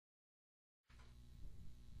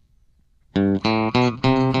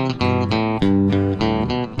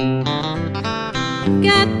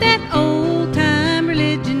Got that old-time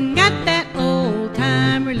religion, got that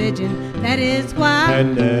old-time religion. That is why,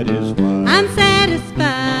 and that is why I'm satisfied.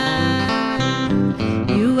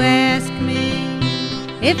 You ask me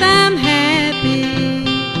if I'm happy,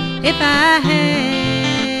 if I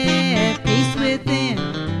have peace within,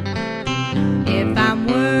 if I'm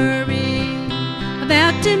worried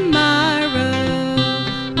about tomorrow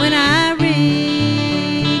when I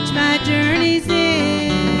reach my journey's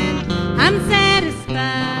end. I'm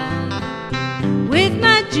satisfied with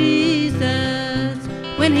my Jesus.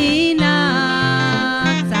 When he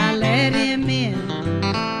knocks, I let him in.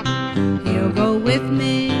 He'll go with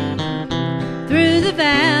me through the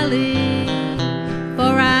valley,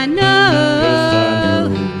 for I know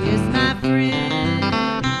he is my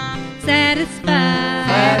friend. Satisfied,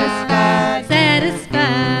 satisfied,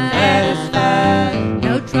 satisfied, satisfied.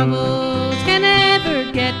 no troubles can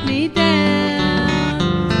ever get me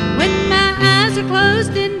down. When my eyes are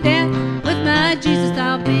closed in death, with my Jesus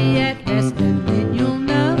I'll be at rest, and then you'll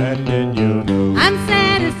know, And then you know I'm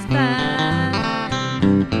satisfied.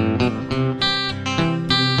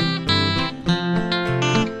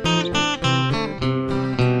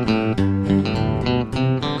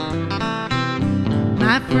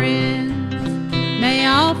 My friends may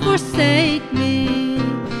all forsake me,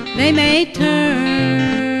 they may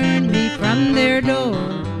turn me from their door,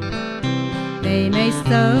 they may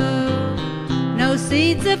sow no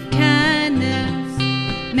seeds of kindness,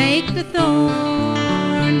 make the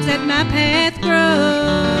thorns at my path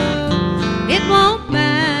grow. It won't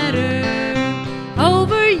matter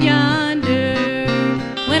over yonder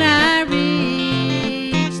when I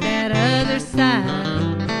reach that other side.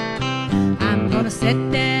 I'm gonna sit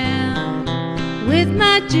down with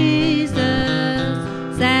my Jesus,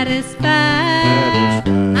 satisfied.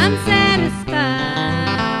 I'm satisfied,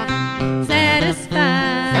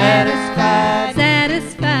 satisfied, satisfied,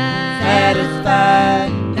 satisfied, satisfied.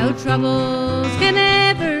 no troubles can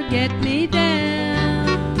ever get me down.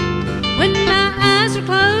 When my eyes are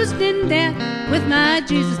closed in death, with my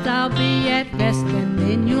Jesus I'll be at rest, and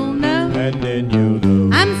then you'll know, And then you know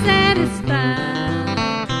I'm satisfied.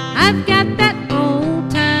 I've got that